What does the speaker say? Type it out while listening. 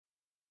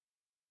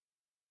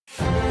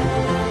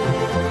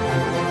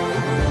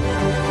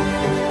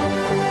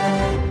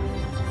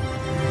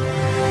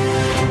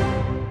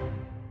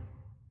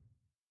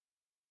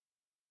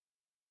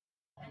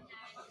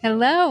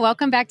Hello,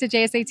 welcome back to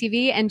JSA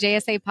TV and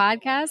JSA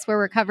Podcast, where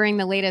we're covering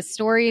the latest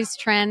stories,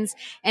 trends,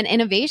 and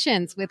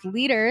innovations with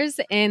leaders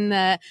in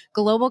the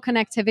global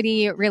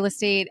connectivity, real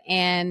estate,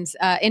 and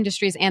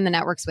industries and the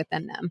networks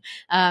within them.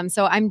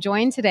 So I'm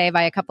joined today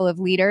by a couple of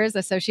leaders,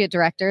 associate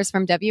directors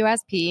from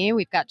WSP.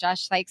 We've got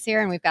Josh Sykes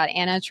here, and we've got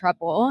Anna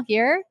Chrabol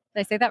here. Did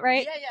I say that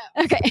right?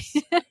 Yeah. Okay.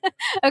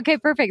 Okay,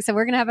 perfect. So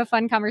we're going to have a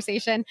fun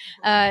conversation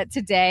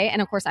today.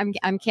 And of course,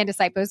 I'm Candace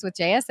Ipos with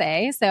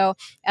JSA. So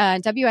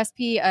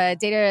WSP,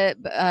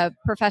 data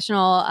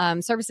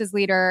professional services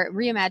leader,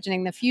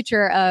 reimagining the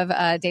future of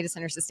data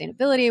center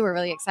sustainability. We're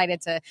really excited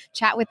to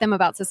chat with them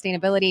about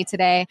sustainability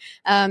today.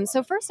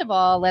 So first of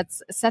all,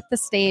 let's set the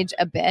stage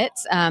a bit.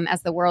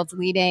 As the world's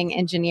leading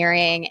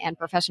engineering and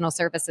professional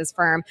services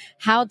firm,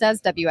 how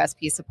does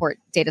WSP support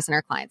data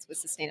center clients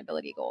with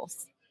sustainability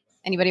goals?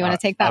 Anybody want to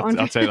take that one?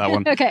 I'll take that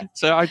one. Okay.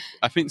 So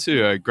I think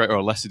to a greater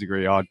or lesser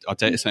degree, our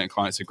data center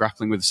clients are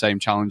grappling with the same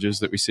challenges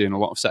that we see in a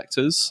lot of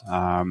sectors.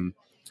 And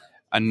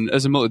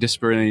as a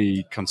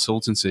multidisciplinary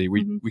consultancy,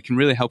 we can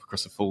really help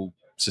across the full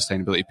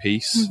sustainability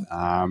piece.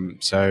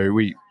 So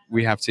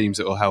we have teams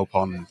that will help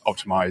on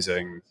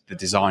optimizing the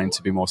design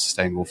to be more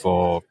sustainable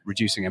for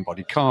reducing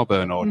embodied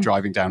carbon or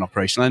driving down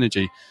operational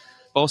energy.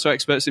 But also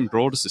experts in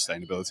broader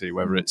sustainability,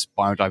 whether it's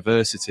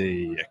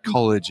biodiversity,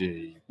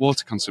 ecology,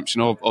 water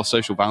consumption, or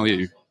social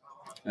value.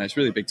 It's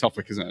really a big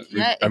topic, isn't it?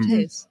 Yeah, it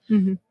is.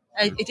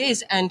 It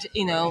is. And,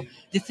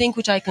 the thing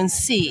which I can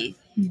see,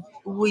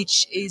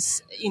 which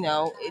is,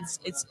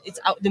 it's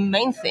the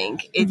main thing,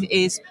 it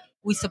is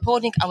we're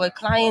supporting our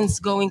clients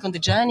going on the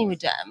journey with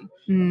them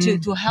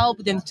to help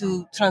them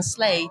to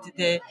translate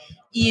the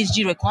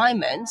ESG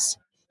requirements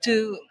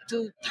to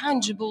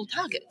tangible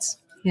targets.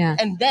 Yeah.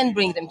 And then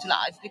bring them to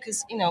life,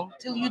 because,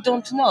 till you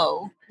don't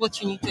know what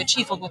you need to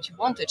achieve or what you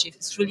want to achieve,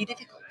 it's really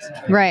difficult.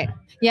 Right.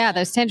 Yeah,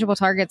 those tangible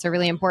targets are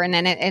really important.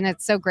 And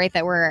it's so great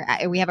that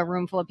we have a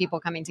room full of people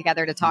coming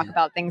together to talk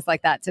about things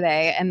like that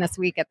today and this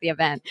week at the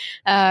event.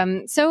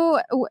 So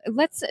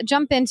let's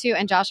jump into,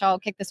 and Josh, I'll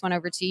kick this one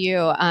over to you,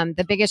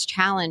 the biggest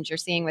challenge you're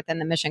seeing within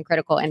the mission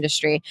critical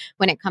industry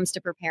when it comes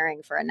to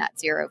preparing for a net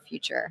zero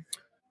future.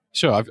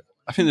 Sure.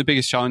 I think the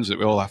biggest challenge that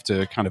we all have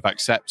to kind of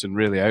accept and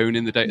really own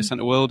in the data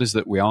center world is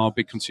that we are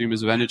big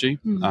consumers of energy.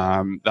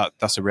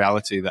 That's a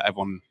reality that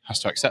everyone has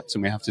to accept,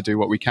 and we have to do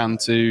what we can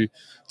to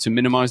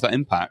minimize that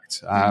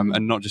impact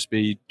and not just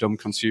be dumb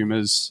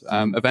consumers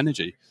of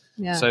energy.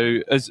 Yeah. So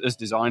as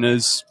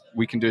designers,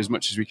 we can do as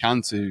much as we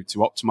can to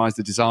optimize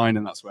the design,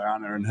 and that's where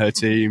Anna and her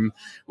team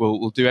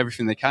will do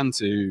everything they can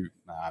to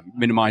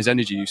minimize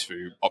energy use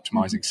through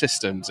optimizing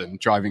systems and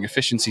driving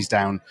efficiencies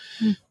down.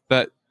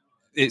 But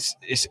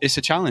it's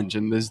a challenge,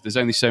 and there's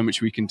only so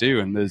much we can do,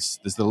 and there's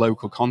the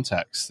local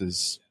context,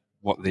 there's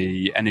what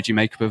the energy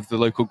makeup of the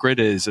local grid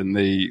is and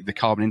the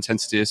carbon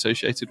intensity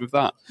associated with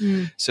that.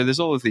 So there's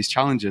all of these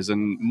challenges,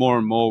 and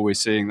more we're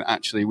seeing that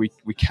actually we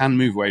can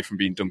move away from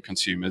being dumb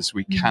consumers.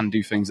 We can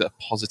do things that are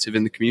positive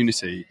in the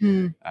community.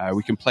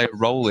 We can play a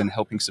role in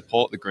helping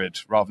support the grid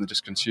rather than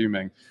just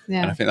consuming.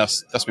 And I think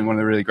that's been one of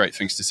the really great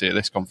things to see at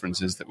this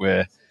conference, is that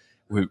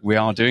we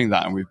are doing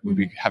that, and we'll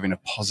be having a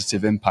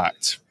positive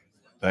impact.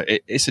 But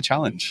it's a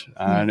challenge,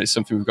 and it's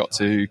something we've got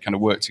to kind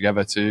of work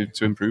together to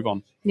improve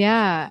on.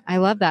 Yeah, I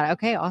love that.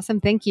 Okay,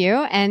 awesome. Thank you.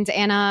 And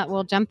Anna,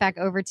 we'll jump back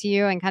over to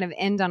you and kind of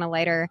end on a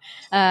lighter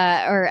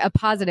or a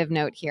positive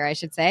note here, I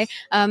should say.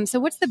 So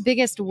what's the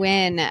biggest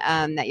win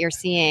that you're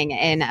seeing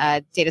in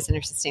data center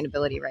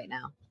sustainability right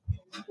now?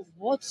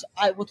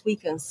 What we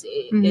can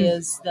see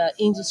is the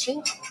industry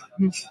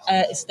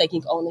is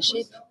taking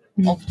ownership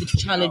of the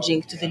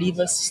challenging to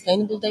deliver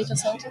sustainable data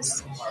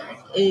centers,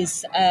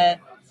 is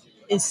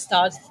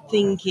start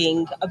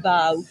thinking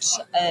about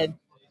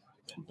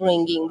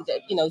bringing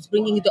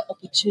the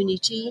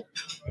opportunity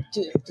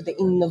to the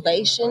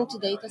innovation to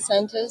data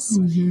centers.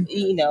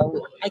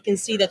 I can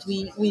see that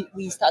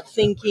we start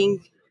thinking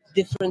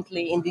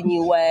differently in the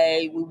new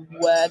way. We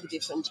work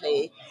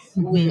differently.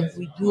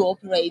 We do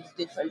operate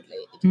differently.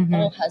 It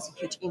all has a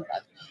huge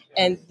impact.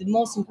 And the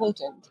most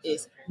important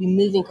is we're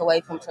moving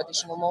away from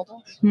traditional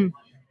model,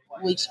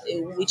 which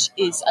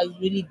is, I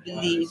really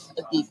believe,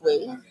 a big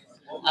win.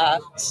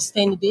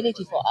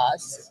 Sustainability for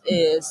us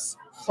is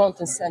front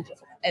and center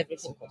for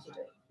everything what we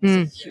do.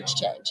 It's a huge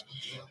change,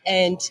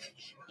 and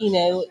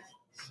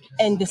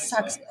and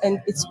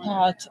it's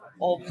part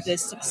of the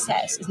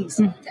success. It's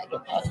an integral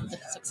part of the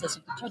success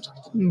of the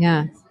project.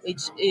 Yeah,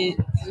 which is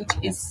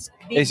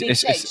big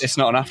change. It's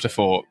not an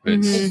afterthought.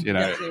 It's definitely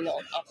not an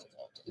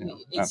afterthought.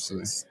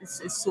 Absolutely,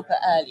 it's super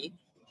early,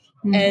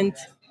 and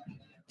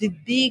the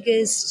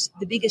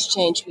biggest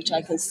change which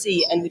I can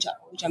see and which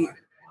I'm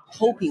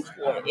hoping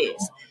for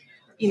is,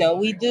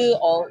 we do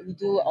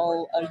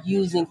all are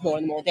using more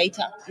and more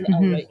data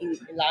in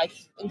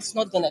life, and it's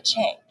not going to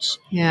change.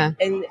 Yeah,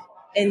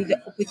 and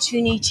the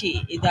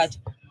opportunity that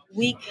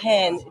we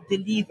can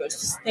deliver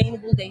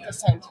sustainable data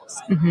centers,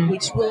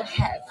 which will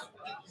have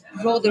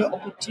broader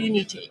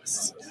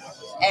opportunities,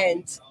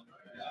 and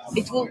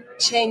it will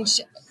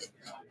change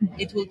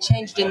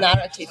the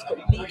narrative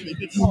completely,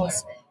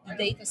 because the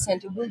data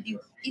center will be,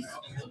 if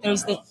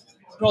there's the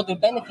broader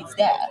benefits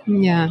there,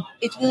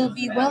 it will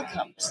be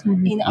welcomed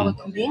in our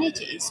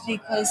communities,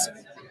 because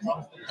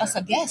as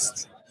a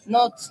guest,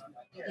 not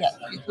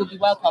it will be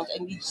welcomed,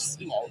 and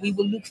we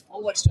will look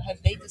forward to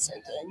have data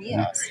center near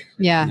us.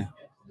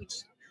 Which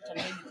I'm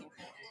really looking forward to.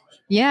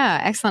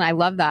 Yeah, excellent. I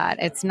love that.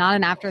 It's not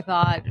an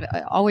afterthought,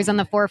 always on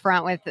the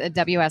forefront with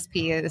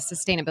WSP, the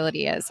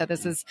sustainability is. So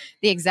this is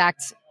the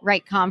exact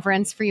right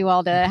conference for you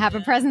all to have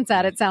a presence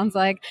at, it sounds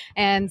like,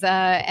 and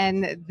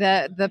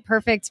the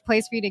perfect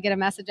place for you to get a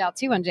message out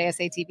too on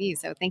JSA TV.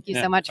 So thank you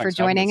so much for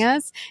joining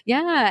us.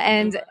 Yeah.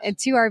 And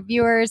to our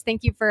viewers,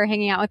 thank you for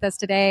hanging out with us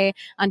today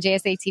on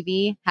JSA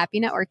TV.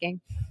 Happy networking.